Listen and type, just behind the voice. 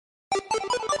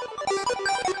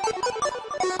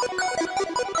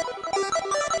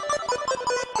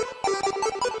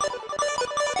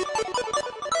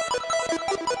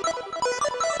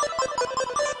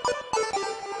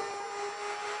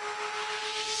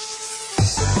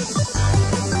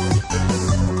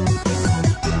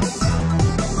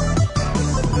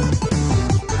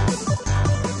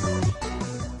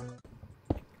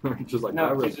Rachel's like,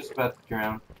 no, she's just about to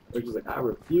drown. Rachel's like, I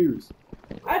refuse.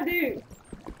 I do.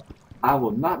 I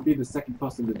will not be the second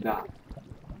person to die.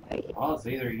 Well, it's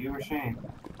either you or Shane.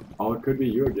 Oh, it could be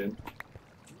you again.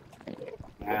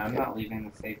 Yeah, I'm not leaving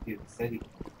the safety of the city.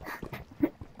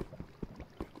 At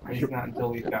least not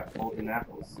until we've got golden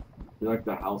apples. You're like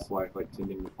the housewife, like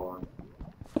tending the farm.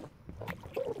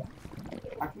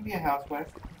 I can be a housewife.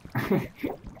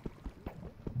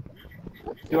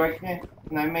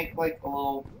 Can I make like a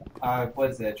little, what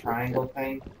is it, a triangle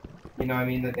thing? You know what I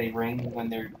mean, that they ring when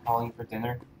they're calling for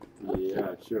dinner?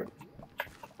 Yeah, sure.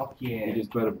 Fuck yeah. You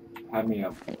just better have me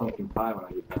a pumpkin pie when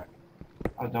I get back.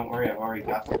 Oh, don't worry, I've already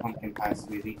got the pumpkin pie,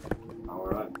 sweetie.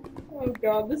 Alright. Oh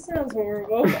god, this sounds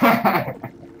horrible.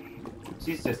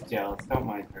 She's just jealous, don't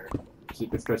mind her. It's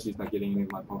because she's not getting any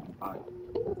of my pumpkin pie.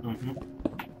 Mm-hmm.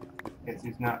 Guess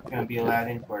who's not gonna be allowed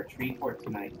into our tree fort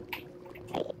tonight?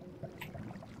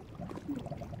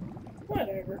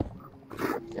 Whatever.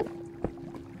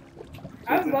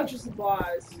 I have a bunch of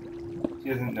supplies. She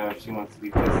doesn't know if she wants to be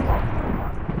pissed off or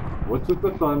not. What's with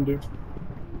the thunder?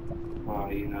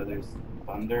 Well, you know, there's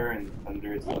thunder, and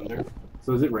thunder is thunder.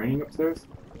 So is it raining upstairs?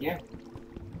 Yeah.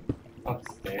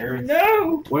 Upstairs?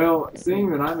 No! Well,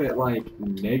 seeing that I'm at like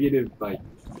negative, like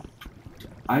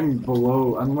I'm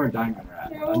where diamond are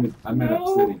at. No, I'm at no,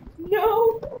 obsidian.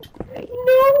 No!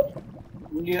 No!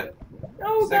 Yep.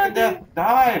 Oh Second god! death,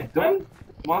 dive! Don't.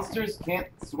 Monsters can't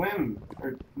swim,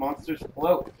 or monsters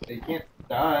float. They can't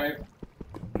dive.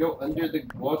 Go under the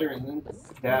water and then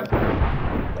stab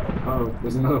them. Oh,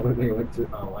 there's another thing like to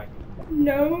like.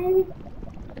 No!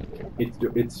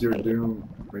 It's your doom,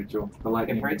 Rachel. The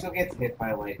lightning. If Rachel gets hit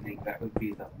by lightning, that would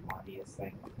be the funniest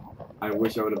thing. I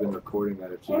wish I would have been recording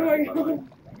that if she Oh got my hit by god! lightning.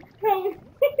 Help me!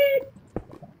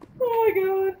 Oh my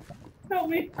god! Help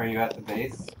me! Are you at the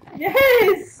base?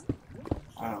 Yes!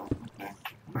 Oh,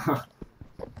 okay.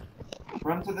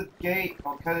 Run to the gate.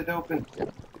 I'll cut it open.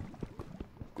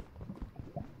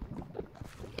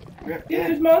 Rip Dude,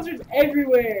 there's in. monsters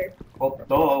everywhere! Well,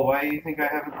 duh. Why do you think I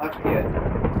haven't left yet?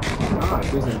 God,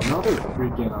 there's another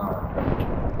freaking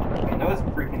I know it's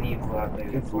freaking evil out there.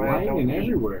 That's it's why I don't lightning eat.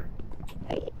 everywhere.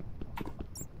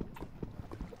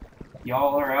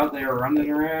 Y'all are out there running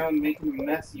around, making a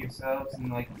mess of yourselves,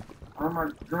 and like, oh my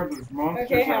god, there's monsters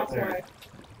Okay, out there. housewife.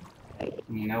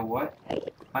 And you know what?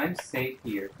 I'm safe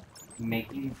here,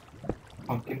 making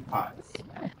pumpkin pies.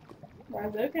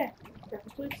 That's okay.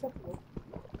 Perfectly acceptable.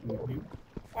 Mm-hmm.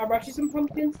 I brought you some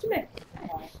pumpkins to make.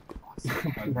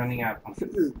 I was running out of This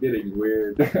pumpkins. is getting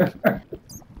weird.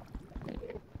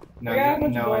 No, I you got a have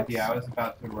bunch no of idea. I was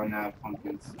about to run out of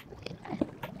pumpkins.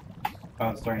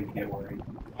 I was starting to get worried.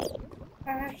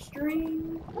 Ash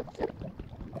stream.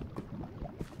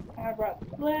 I brought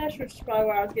the flesh, which is probably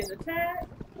why I was getting attacked.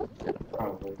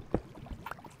 Probably.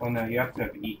 Well, no, you have to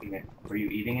have eaten it. Were you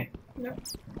eating it? No.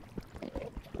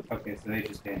 Okay, so they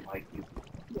just didn't like you.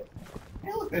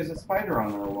 Hey, look, there's a spider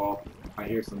on our wall. I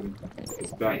hear something.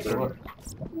 It's back Right, there. look.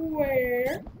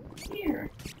 Where?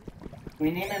 Here. We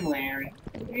name him Larry.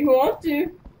 If you want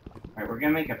to. Alright, we're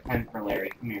gonna make a pen for Larry.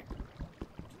 Come here.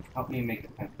 Help me make a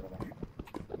pen for Larry.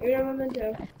 We don't want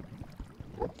to.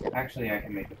 Actually, I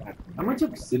can make a pen. How much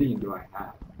obsidian do I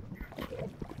have?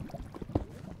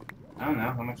 I don't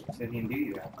know. How much obsidian do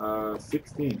you have?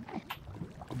 16.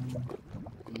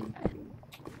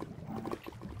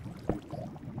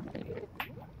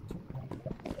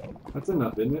 That's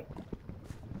enough, isn't it?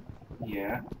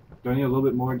 Yeah. Do I need a little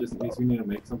bit more just in case we need to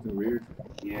make something weird?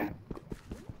 Yeah.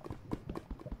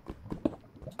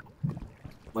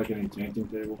 Like an enchanting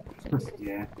table?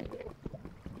 Yeah.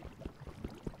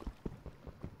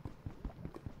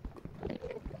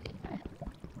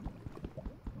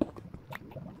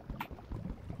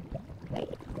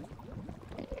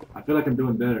 I feel like I'm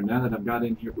doing better. Now that I've got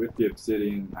in here with the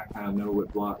obsidian, I kind of know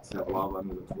what blocks have lava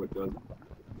under them and what doesn't.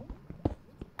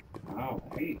 Oh,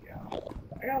 there you go.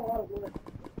 I got a lot of wood.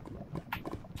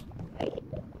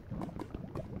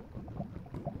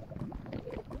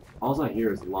 All I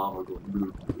hear is lava going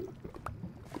blue.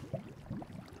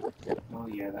 Oh,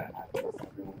 yeah, that happens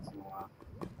every once in a while.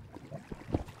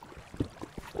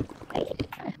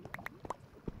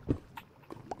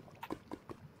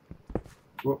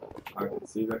 Whoop, I can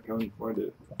see that coming before I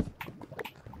did.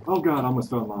 Oh god, I almost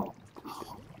fell in lava.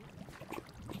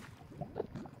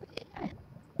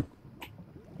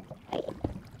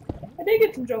 I did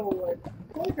get some jungle wood.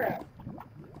 Holy crap.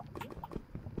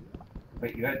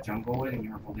 Wait, you had jungle wood and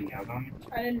you were holding out on it?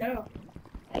 I didn't know.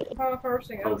 How first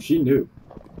thing Oh, out. she knew.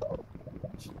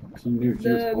 She knew she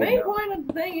was The holding main out. point of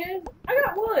the thing is, I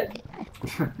got wood.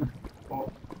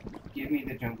 Well, give me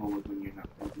the jungle wood when you're not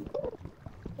holding.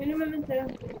 In a moment, too.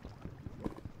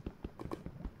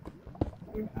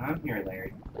 I'm here,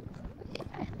 Larry.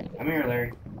 I'm here,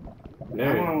 Larry.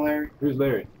 Larry. Come on, Larry. Who's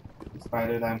Larry? The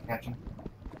spider that I'm catching.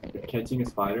 You're catching a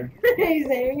spider? He's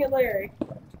aiming at Larry.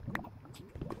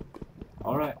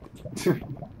 Alright.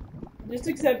 Just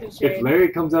accept it, If Shane. Larry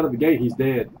comes out of the gate, he's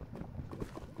dead.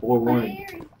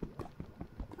 Forewarning.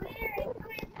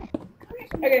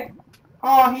 Okay.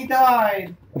 Oh, he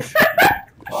died!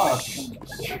 Fuck.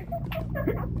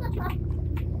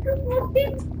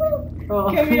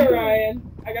 Oh. Come here, Ryan.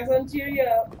 I got something to cheer you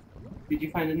up. Did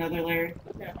you find another Larry?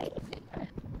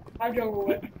 I'm jungle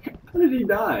with. How did he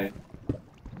die?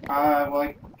 Well,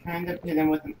 I kind of hit him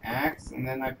with an axe, and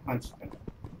then I punched him.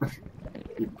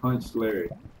 You punched Larry.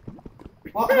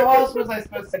 Well, how else was I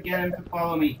supposed to get him to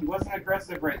follow me? He wasn't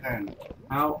aggressive right then.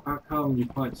 How come you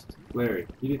punched Larry?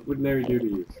 What did Larry do to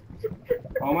you?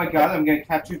 Oh my god, I'm gonna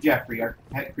catch you, Jeffrey, our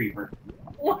pet creeper.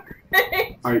 What?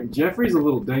 Alright, Jeffrey's a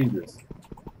little dangerous.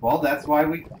 Well, that's why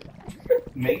we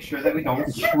make sure that we don't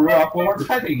screw up when we're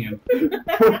petting him.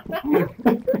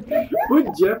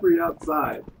 Put Jeffrey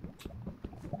outside.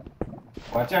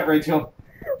 Watch out, Rachel.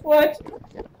 What?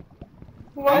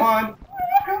 What? Come on.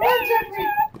 Come on, Jeffrey.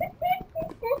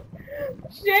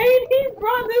 Shane, he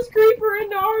brought this creeper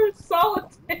into our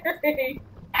solitary.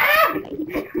 Ah!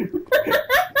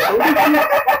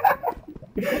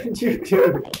 What did you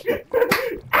do?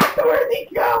 Where'd he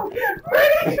go?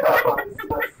 Where'd he go?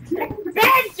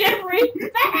 Back, Jeffrey!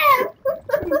 Back!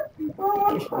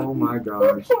 Oh my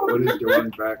gosh. What is going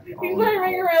back He's on?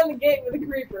 running around the gate with a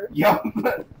creeper. Yup.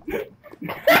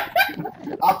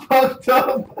 I poked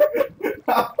up.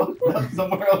 I poked up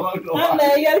somewhere along the I line.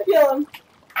 know, you gotta kill him.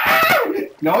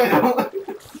 No, I don't.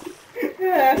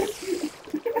 Yeah.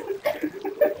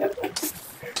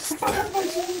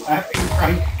 Laughing,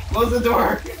 crying. Close the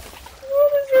door.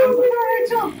 What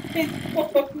is wrong with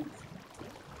Rachel?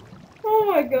 Oh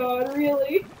my god,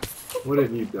 really? What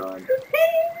have you done?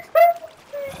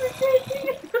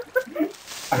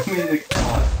 I made a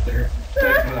monster.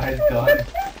 That's what I've done.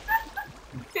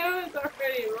 It's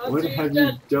already What have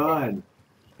you done?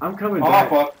 I'm coming Oh, back.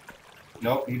 fuck.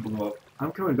 Nope, he blew up.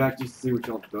 I'm coming back just to see what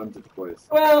y'all have done to the place.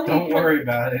 Well, Don't worry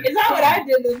about it. It's not what I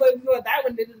did, it's what that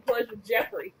one did to the place with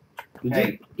Jeffrey.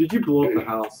 Did you blow up the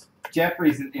house?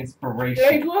 Jeffrey's an Yeah, he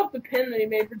inspiration. blew up the pin that he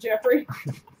made for Jeffrey.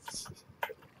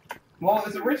 Well, it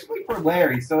was originally for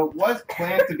Larry, so it was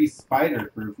planned to be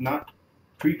spider-proof, not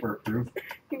creeper-proof.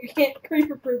 You can't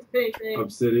creeper-proof anything.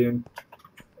 Obsidian.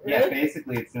 Yeah, Really?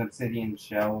 basically it's an obsidian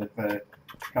shell with a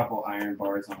couple iron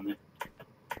bars on it.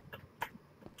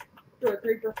 For a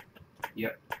creeper.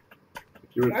 If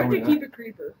you would Why have would told you me keep a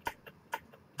creeper?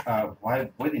 Why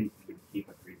wouldn't you keep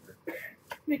a creeper?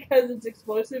 Because it's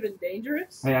explosive and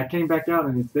dangerous? that. Hey, I came back out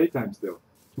and it's daytime still.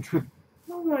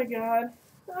 Oh my god.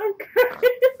 I'm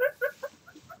crying.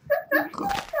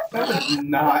 That was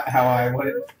not how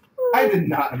I did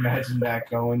not imagine that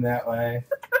going that way.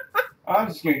 I'm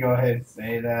just gonna go ahead and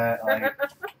say that. Like,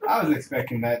 I was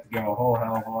expecting that to go a whole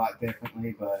hell of a lot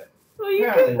differently, but Well, you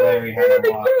apparently can Larry move had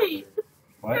through a lot. the gate.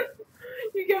 What?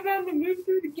 You come down to move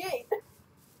through the gate.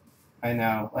 I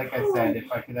know. Like I said,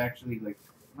 if I could actually like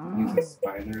use a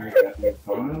spider, that would have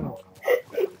gone a lot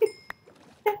better.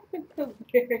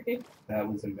 That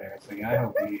was embarrassing. I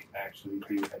hope we actually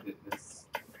do edit this.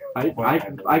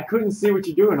 I couldn't see what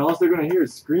you're doing. All they're gonna hear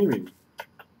is screaming.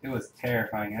 It was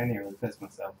terrifying. I nearly pissed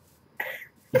myself.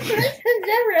 Jeffrey,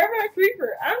 I'm not a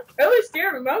creeper. I'm totally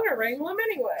scared of him. I'm gonna wrangle him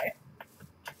anyway.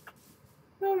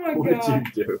 Oh my What god.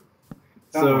 did you do?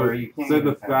 Don't worry, you can't So even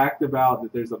the tell. fact about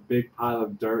that there's a big pile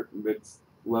of dirt that's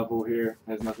level here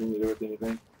has nothing to do with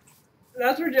anything.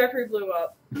 That's where Jeffrey blew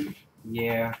up.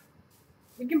 Yeah.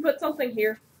 We can put something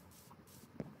here.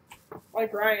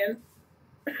 Like Ryan.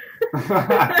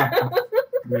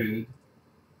 Rude.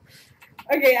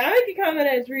 Okay, I make a comment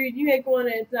as rude. You make one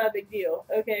and it's not a big deal.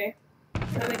 Okay?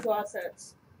 That makes a lot of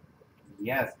sense.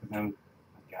 Yes, because I'm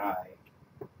a guy.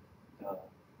 Duh.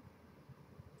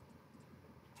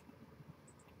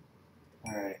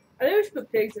 Alright. I think we should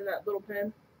put pigs in that little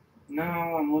pen. No,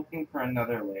 I'm looking for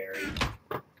another Larry.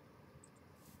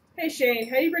 Hey Shane,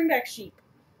 how do you bring back sheep?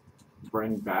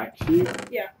 Bring back sheep?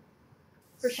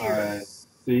 For sure.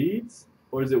 Seeds?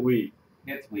 Or is it wheat?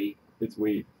 It's wheat. It's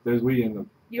wheat. There's wheat in them.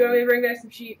 You want me to bring back some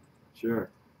sheep? Sure.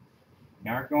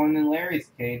 You aren't going in Larry's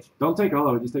cage. Don't take all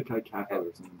of it. Just take like half of it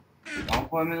or something. Don't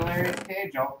put him in Larry's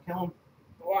cage. I'll kill him.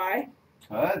 Why?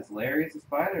 Because Larry's a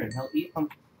spider and he'll eat them.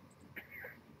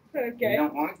 If you Okay.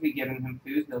 don't want to be giving him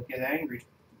food, he'll get angry.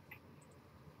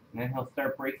 And then he'll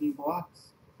start breaking blocks.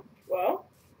 Well,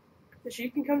 the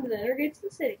sheep can come to the inner gates of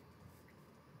the city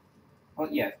Well,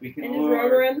 yes, we can and just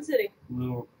roam around the city.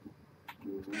 lure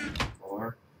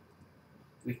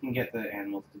We can get the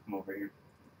animals to come over here.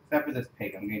 Except for this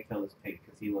pig. I'm gonna kill this pig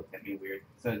because he looked at me weird.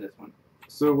 So did this one.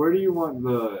 So where do you want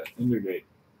the ender gate?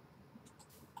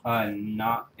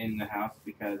 Not in the house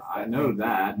because I know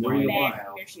that. Where do you want it?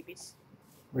 Here, sheepies.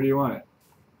 Where do you want it?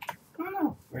 I don't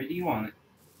know. Where do you want it?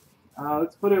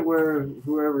 Let's put it where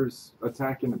whoever's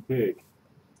attacking the pig.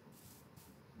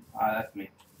 That's me.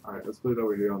 Alright, let's put it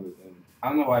over here on the end. I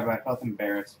don't know why, but I felt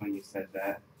embarrassed when you said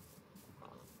that.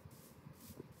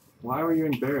 Why were you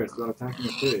embarrassed about attacking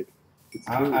a pig? It's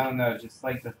I food. don't know, just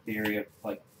like the theory of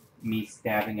like me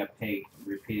stabbing a pig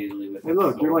repeatedly with Hey a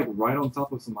look, sword. you're like right on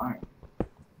top of some iron.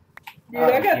 Dude,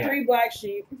 I got yeah. 3 black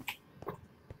sheep.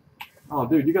 Oh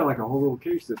dude, you got like a whole little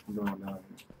cave system going on down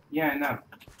here. Yeah, I know.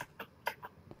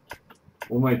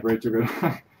 We'll make Rachel go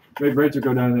make Rachel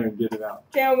go down there and get it out.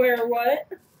 Down where what?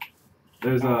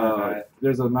 There's Oh,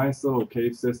 a nice little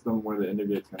cave system where the ender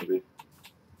gate's gonna be.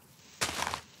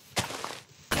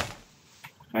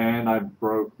 And I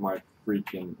broke my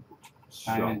freaking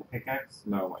shovel. Diamond pickaxe?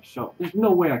 No, my shovel. There's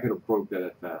no way I could have broke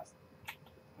that fast.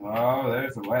 Well,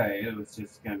 there's a way. It was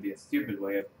just gonna be a stupid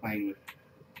way of playing with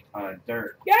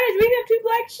dirt. Guys, we have 2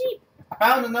 black sheep. I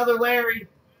found another Larry!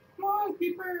 Come on,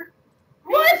 Creeper!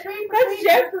 What? That's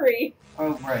Jeffrey.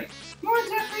 Oh, right. Come on,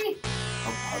 Jeffrey!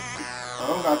 Oh, God.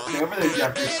 Oh, God. Stay over there,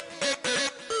 Jeffrey.